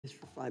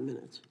5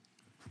 minutes.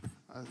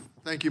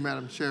 Thank you,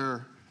 Madam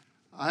Chair.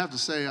 I have to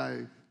say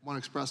I want to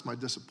express my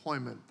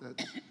disappointment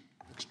that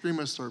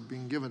extremists are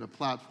being given a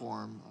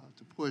platform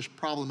to push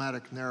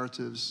problematic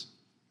narratives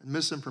and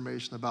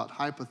misinformation about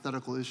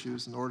hypothetical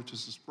issues in order to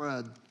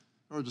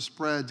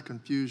spread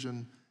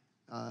confusion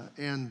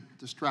and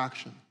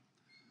distraction.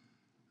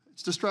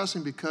 It's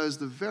distressing because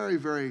the very,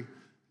 very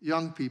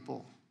young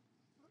people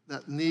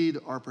that need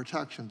our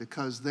protection,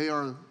 because they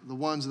are the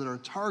ones that are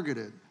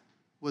targeted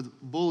with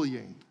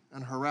bullying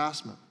and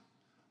harassment,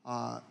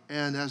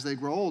 and as they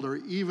grow older,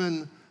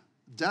 even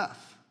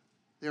death.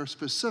 They are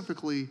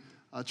specifically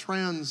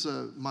trans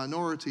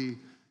minority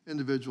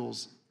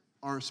individuals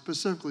are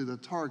specifically the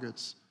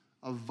targets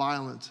of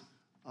violent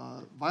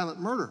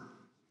murder.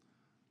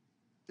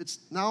 It's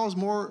now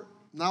more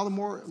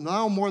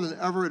than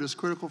ever, it is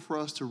critical for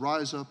us to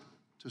rise up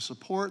to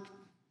support,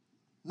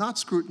 not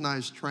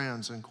scrutinize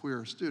trans and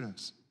queer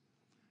students.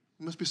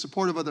 We must be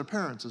supportive of their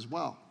parents as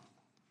well.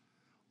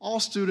 All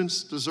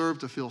students deserve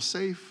to feel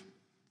safe,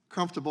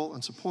 comfortable,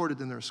 and supported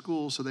in their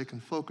schools so they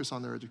can focus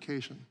on their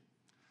education.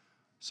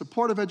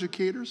 Supportive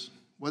educators,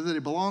 whether they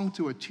belong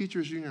to a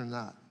teachers union or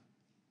not,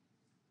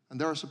 and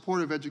there are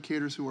supportive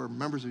educators who are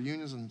members of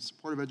unions and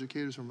supportive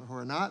educators who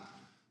are not,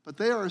 but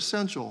they are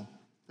essential.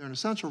 They're an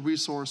essential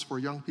resource for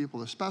young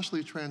people,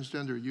 especially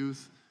transgender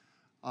youth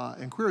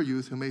and queer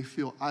youth who may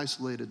feel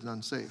isolated and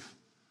unsafe.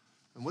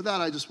 And with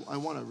that, I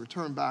want to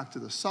return back to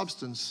the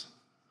substance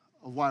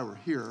of why we're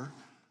here.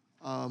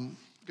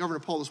 Governor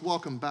Polis,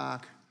 welcome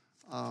back.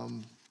 I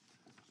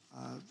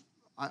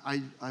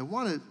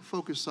want to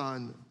focus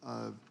on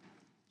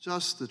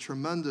just the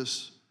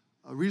tremendous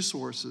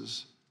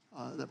resources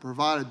that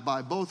provided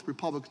by both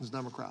Republicans and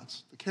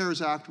Democrats. The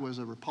CARES Act was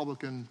a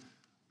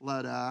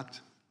Republican-led act.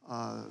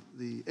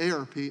 The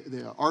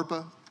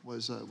ARPA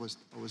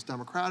was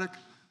Democratic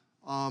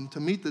to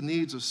meet the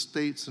needs of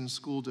states and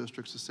school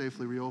districts to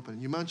safely reopen.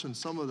 You mentioned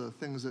some of the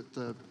things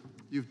that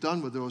you've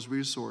done with those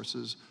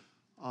resources,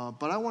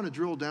 but I want to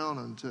drill down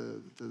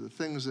into the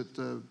things that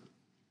the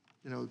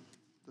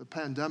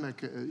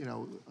pandemic.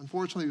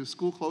 Unfortunately, the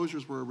school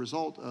closures were a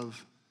result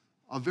of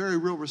a very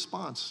real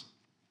response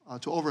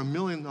to over 1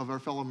 million of our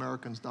fellow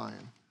Americans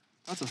dying.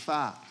 That's a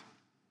fact.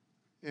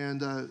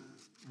 And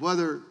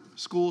whether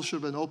schools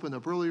should have been opened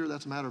up earlier,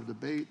 that's a matter of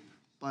debate.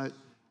 But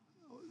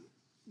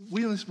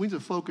we need to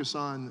focus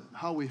on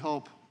how we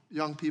help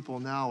young people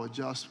now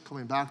adjust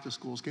coming back to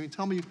schools. Can you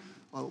tell me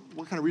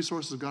what kind of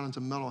resources have gone into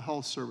mental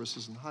health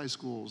services in high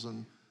schools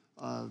and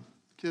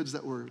kids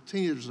that were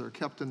teenagers that are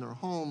kept in their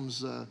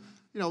homes?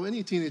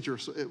 Any teenager,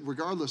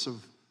 regardless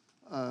of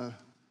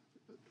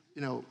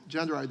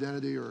gender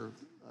identity or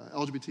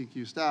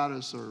LGBTQ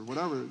status or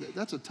whatever,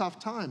 that's a tough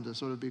time to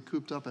sort of be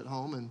cooped up at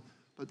home.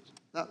 But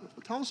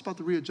tell us about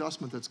the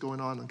readjustment that's going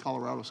on in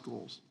Colorado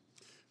schools.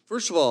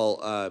 First of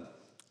all,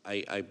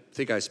 I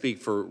think I speak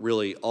for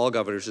really all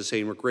governors in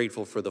saying we're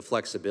grateful for the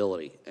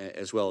flexibility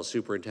as well as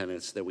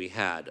superintendents that we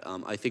had.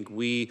 I think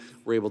we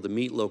were able to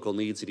meet local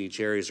needs in each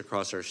areas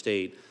across our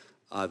state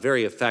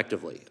very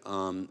effectively.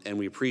 And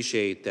we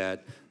appreciate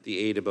that the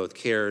aid of both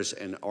CARES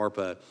and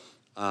ARPA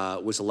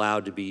was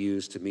allowed to be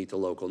used to meet the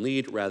local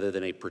need rather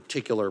than a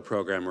particular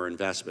program or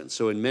investment.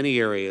 So in many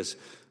areas,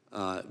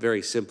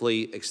 very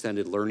simply,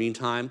 extended learning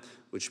time,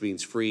 which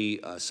means free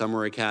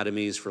summer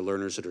academies for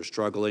learners that are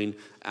struggling.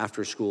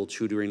 After-school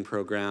tutoring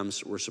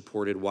programs were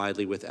supported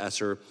widely with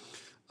ESSER.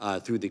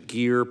 Through the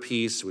GEAR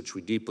piece, which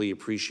we deeply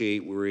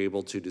appreciate, we were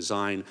able to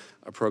design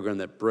a program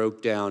that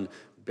broke down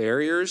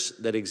barriers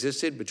that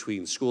existed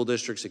between school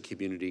districts and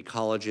community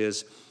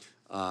colleges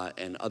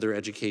and other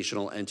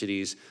educational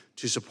entities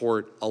to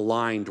support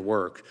aligned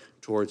work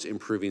towards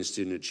improving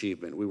student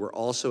achievement. We were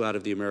also, out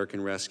of the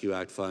American Rescue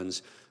Act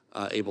funds,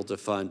 able to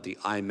fund the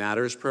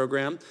iMatters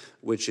program,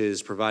 which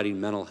is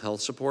providing mental health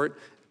support.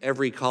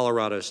 Every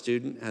Colorado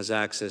student has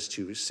access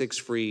to 6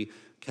 free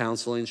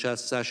counseling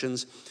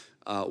sessions.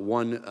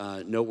 One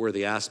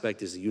noteworthy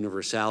aspect is the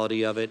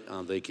universality of it.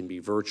 They can be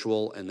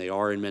virtual, and they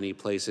are in many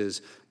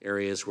places,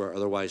 areas where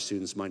otherwise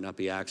students might not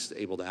be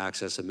able to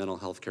access a mental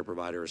health care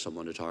provider or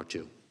someone to talk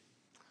to.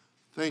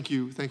 Thank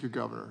you,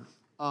 Governor.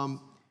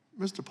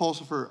 Mr.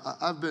 Pulsifer,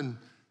 I've been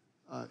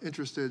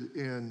interested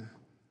in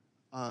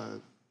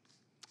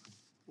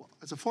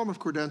it's a form of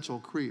credential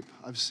creep.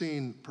 I've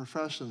seen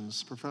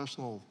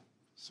professional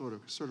sort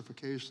of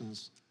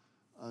certifications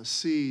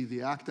see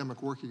the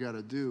academic work you got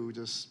to do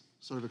just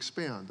sort of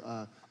expand.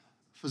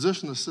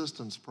 Physician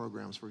assistance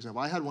programs, for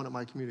example. I had one at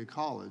my community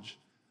college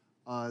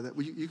that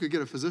you could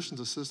get a physician's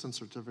assistant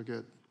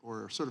certificate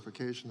or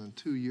certification in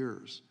 2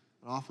 years.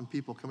 And often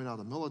people coming out of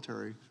the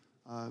military,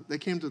 they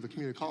came to the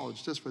community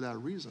college just for that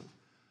reason.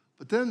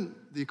 But then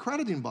the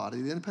accrediting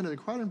body, the independent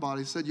accrediting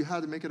body, said you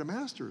had to make it a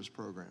master's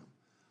program.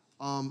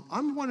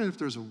 I'm wondering if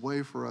there's a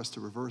way for us to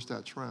reverse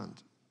that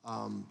trend,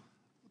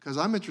 because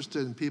I'm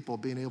interested in people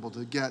being able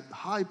to get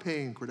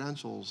high-paying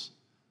credentials,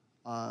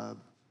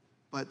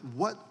 but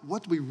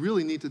what do we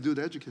really need to do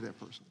to educate that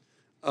person?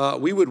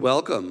 We would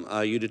welcome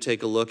you to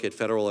take a look at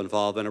federal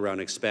involvement around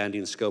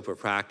expanding scope of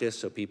practice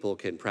so people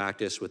can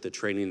practice with the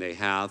training they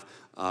have.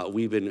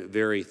 We've been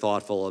very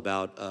thoughtful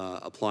about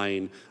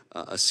applying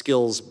a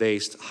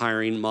skills-based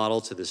hiring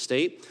model to the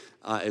state,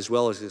 as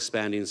well as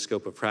expanding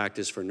scope of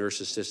practice for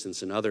nurse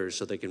assistants and others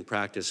so they can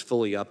practice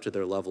fully up to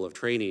their level of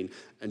training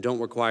and don't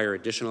require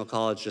additional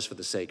college just for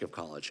the sake of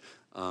college.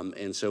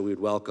 And so we'd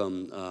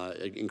welcome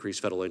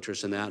increased federal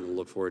interest in that, and we'll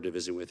look forward to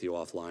visiting with you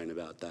offline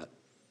about that.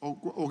 Oh,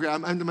 okay, I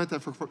meant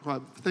that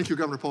thank you,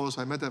 Governor Polis.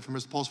 I meant that for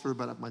Mr. Pulsford,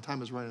 but my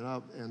time is running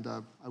up, and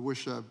I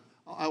wish,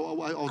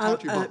 I'll talk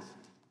to you both.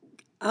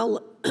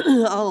 I'll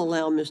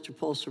allow Mr.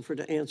 Pulsford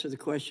to answer the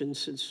question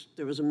since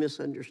there was a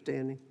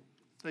misunderstanding.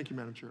 Thank you,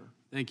 Madam Chair.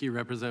 Thank you,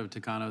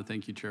 Representative Takano.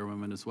 Thank you,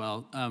 Chairwoman, as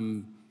well.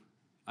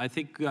 I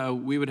think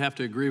we would have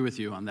to agree with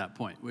you on that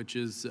point, which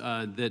is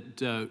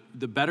that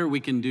the better we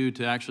can do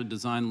to actually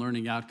design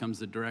learning outcomes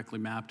that directly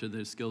map to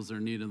the skills that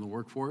are needed in the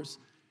workforce,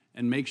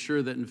 and make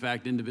sure that, in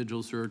fact,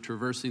 individuals who are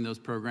traversing those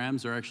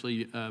programs are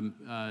actually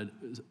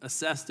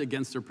assessed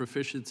against their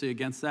proficiency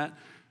against that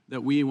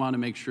we want to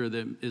make sure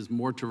that is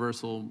more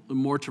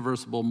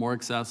traversable, more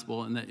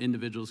accessible, and that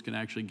individuals can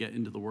actually get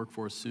into the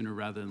workforce sooner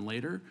rather than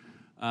later.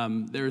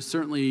 There is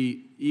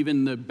certainly,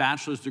 even the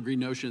bachelor's degree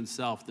notion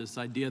itself, this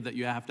idea that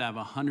you have to have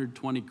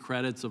 120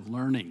 credits of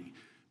learning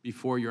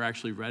before you're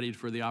actually ready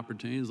for the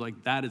opportunities,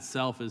 like that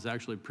itself is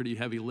actually a pretty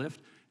heavy lift.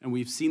 And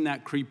we've seen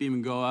that creep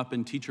even go up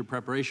in teacher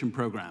preparation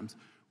programs,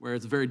 where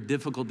it's very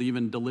difficult to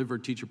even deliver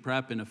teacher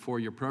prep in a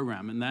 4-year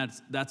program. And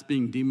that's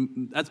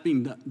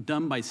being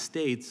done by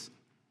states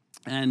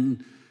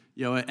and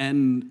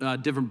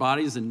different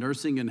bodies in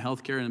nursing and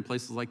healthcare and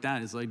places like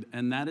that.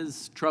 And that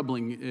is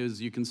troubling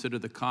as you consider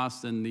the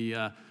cost and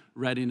the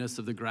readiness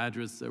of the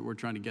graduates that we're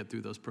trying to get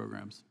through those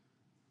programs.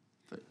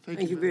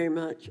 Thank you very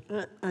much.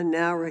 I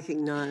now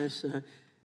recognize